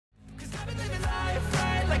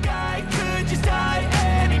like I could just die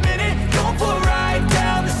any minute. Going for a ride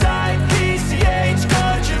down the side, PCH,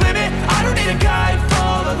 country limit. I don't need a guide,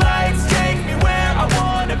 follow lights, take me where I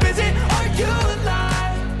wanna visit. Are you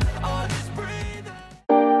alive? Or just breathe?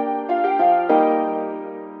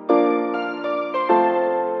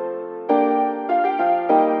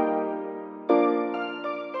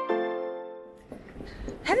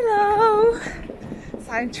 Hello!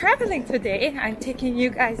 So I'm traveling today. I'm taking you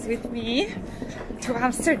guys with me to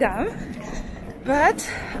Amsterdam, but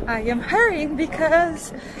I am hurrying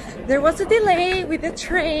because there was a delay with the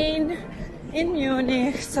train in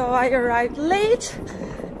Munich, so I arrived late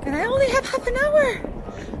and I only have half an hour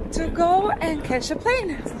to go and catch a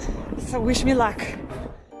plane. So wish me luck.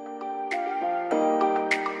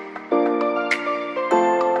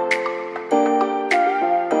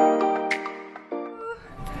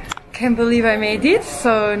 Can't believe I made it.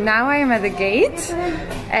 So now I am at the gate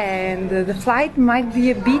and the flight might be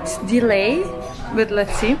a bit delayed, but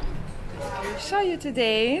let's see. I'll show you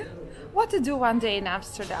today what to do one day in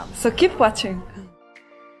Amsterdam, so keep watching.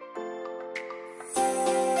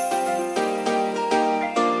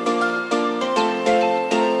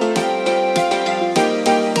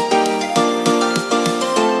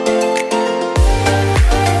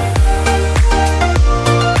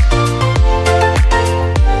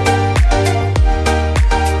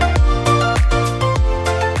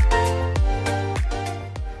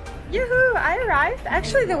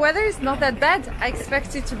 Actually, the weather is not that bad. I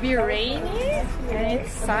expect it to be rainy and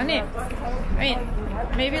it's sunny. I mean,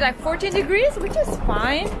 maybe like 14 degrees, which is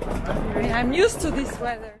fine. I mean, I'm used to this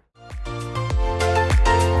weather.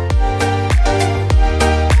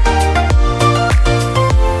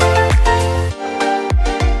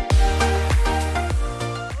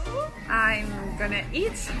 I'm gonna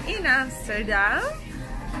eat in Amsterdam.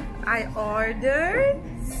 I ordered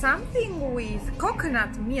something with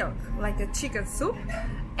coconut milk, like a chicken soup,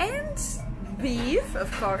 and beef,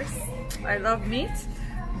 of course. I love meat.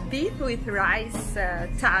 Beef with rice,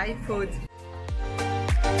 Thai food.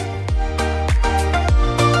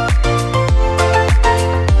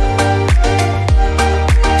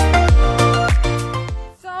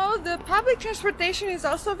 So the public transportation is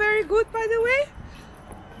also very good, by the way.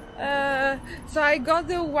 So I got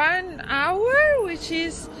the 1 hour, which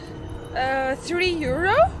is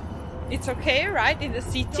 €3. It's okay, right, in the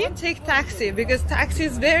city. Don't take taxi because taxi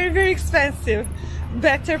is very, very expensive.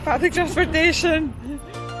 Better public transportation.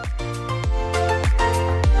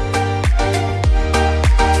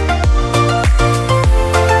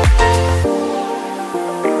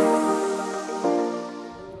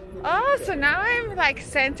 Oh, so now I'm like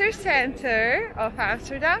center of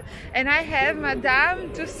Amsterdam and I have Madame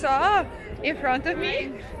Tussauds in front of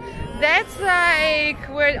me. That's like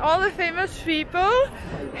where all the famous people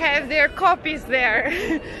have their copies there.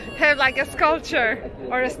 Have like a sculpture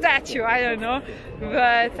or a statue, I don't know.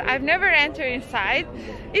 But I've never entered inside.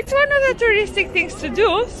 It's one of the touristic things to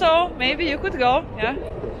do, so maybe you could go, yeah?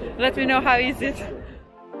 Let me know how is it.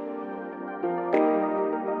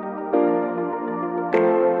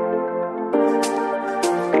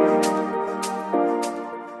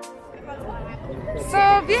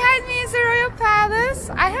 Behind me is the Royal Palace.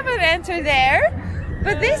 I haven't entered there,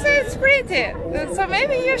 but they say it's pretty, so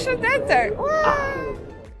maybe you should enter. Wow.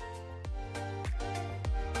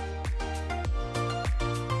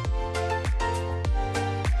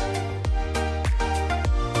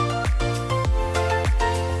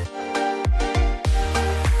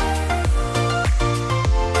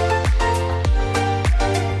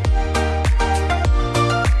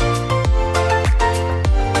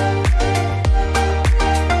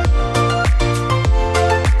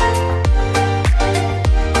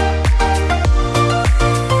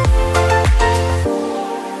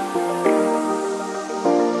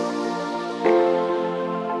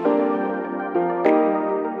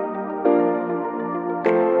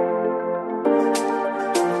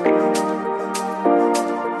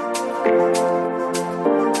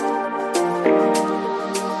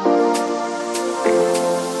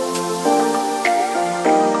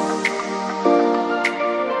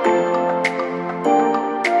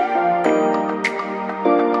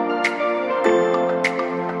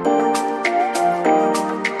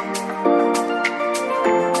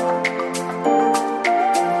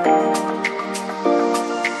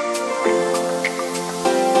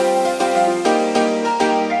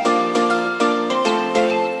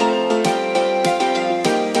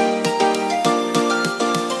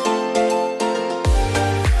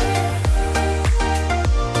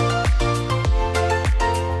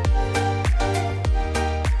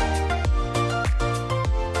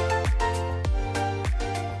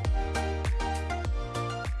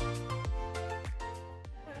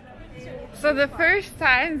 So the first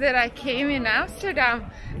time that I came in Amsterdam,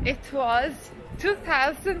 it was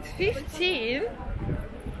 2015.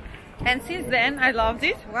 And since then I loved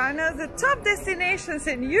it. One of the top destinations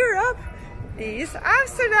in Europe is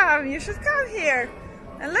Amsterdam. You should come here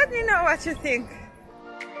and let me know what you think.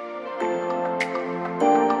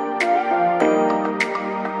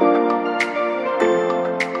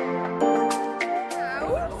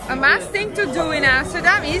 A must thing to do in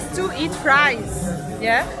Amsterdam is to eat fries.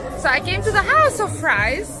 Yeah? So I came to the house of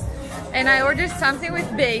fries and I ordered something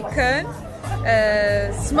with bacon.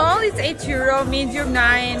 Small is €8, medium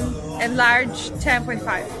 9 and large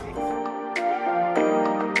 10.5.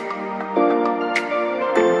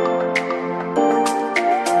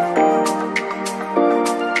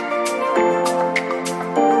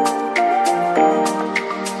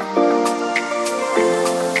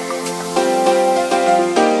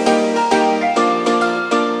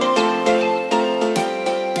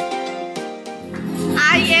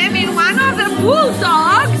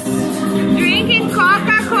 Bulldogs drinking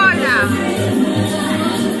Coca-Cola.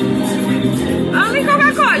 Only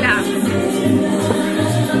Coca-Cola.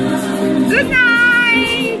 Good night.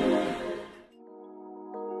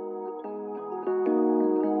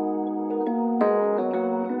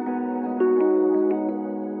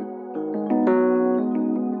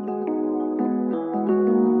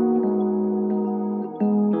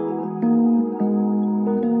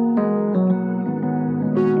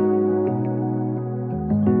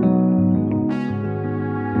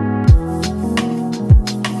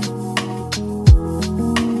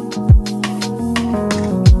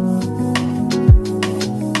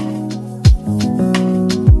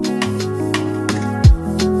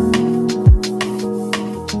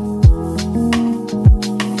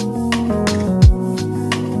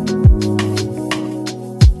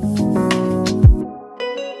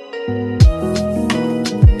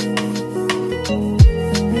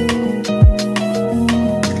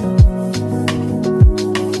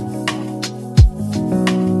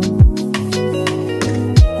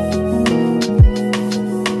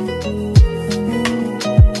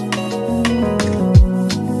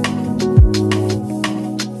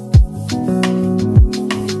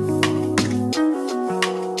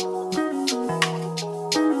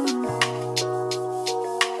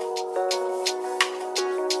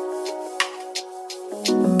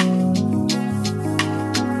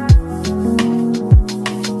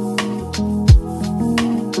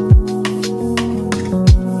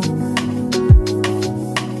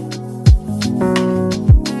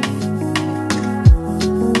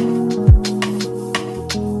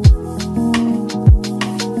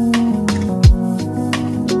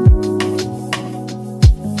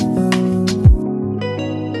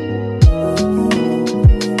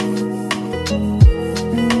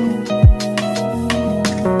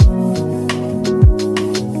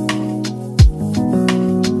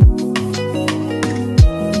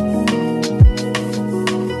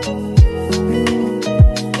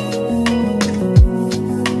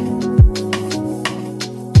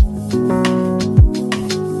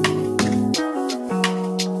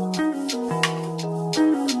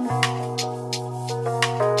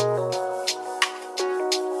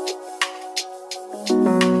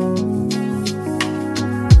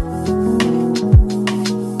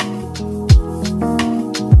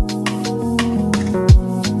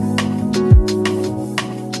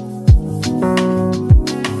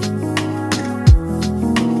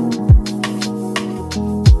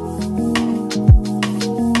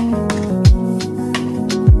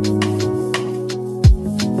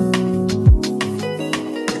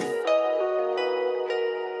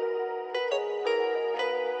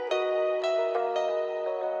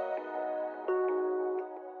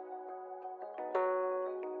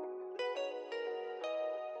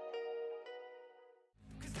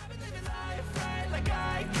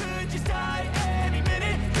 Just